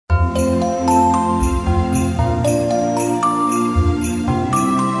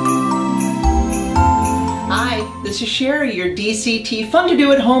This is Sherry, your DCT Fun to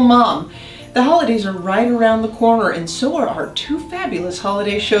Do at Home mom. The holidays are right around the corner, and so are our two fabulous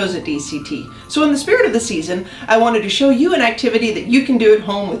holiday shows at DCT. So in the spirit of the season, I wanted to show you an activity that you can do at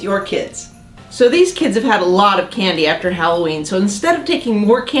home with your kids. So these kids have had a lot of candy after Halloween, so instead of taking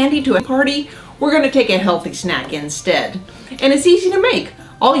more candy to a party, we're going to take a healthy snack instead. And it's easy to make.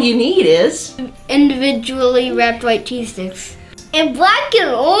 All you need is individually wrapped white cheese sticks and black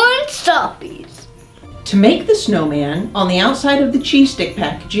and orange stuffies. To make the snowman, on the outside of the cheese stick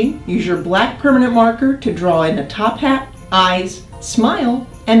packaging, use your black permanent marker to draw in a top hat, eyes, smile,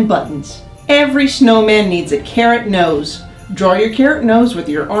 and buttons. Every snowman needs a carrot nose. Draw your carrot nose with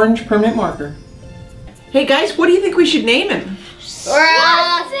your orange permanent marker. Hey guys, what do you think we should name him? FROSTY!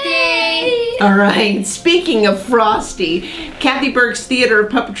 Alright, speaking of Frosty, Kathy Burks Theater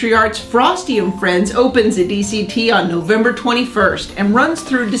of Puppetry Arts' Frosty and Friends opens at DCT on November 21st and runs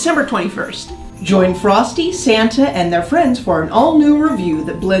through December 21st. Join Frosty, Santa, and their friends for an all-new review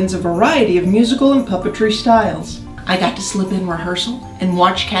that blends a variety of musical and puppetry styles. I got to slip in rehearsal and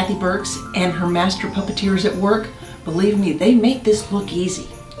watch Kathy Burks and her master puppeteers at work. Believe me, they make this look easy.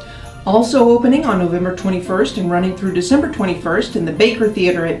 Also opening on November 21st and running through December 21st in the Baker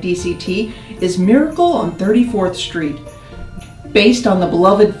Theater at DCT is Miracle on 34th Street. Based on the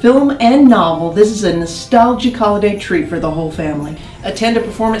beloved film and novel, this is a nostalgic holiday treat for the whole family. Attend a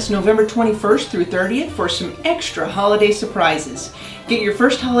performance November 21st through 30th for some extra holiday surprises. Get your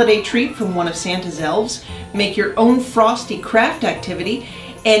first holiday treat from one of Santa's elves, make your own Frosty craft activity,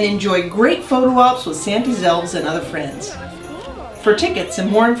 and enjoy great photo ops with Santa's elves and other friends. For tickets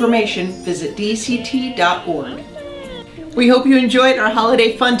and more information, visit dct.org. We hope you enjoyed our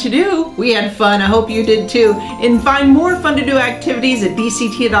holiday fun to do. We had fun, I hope you did too. And find more fun to do activities at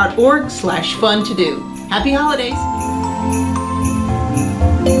dct.org/fun to do. Happy holidays!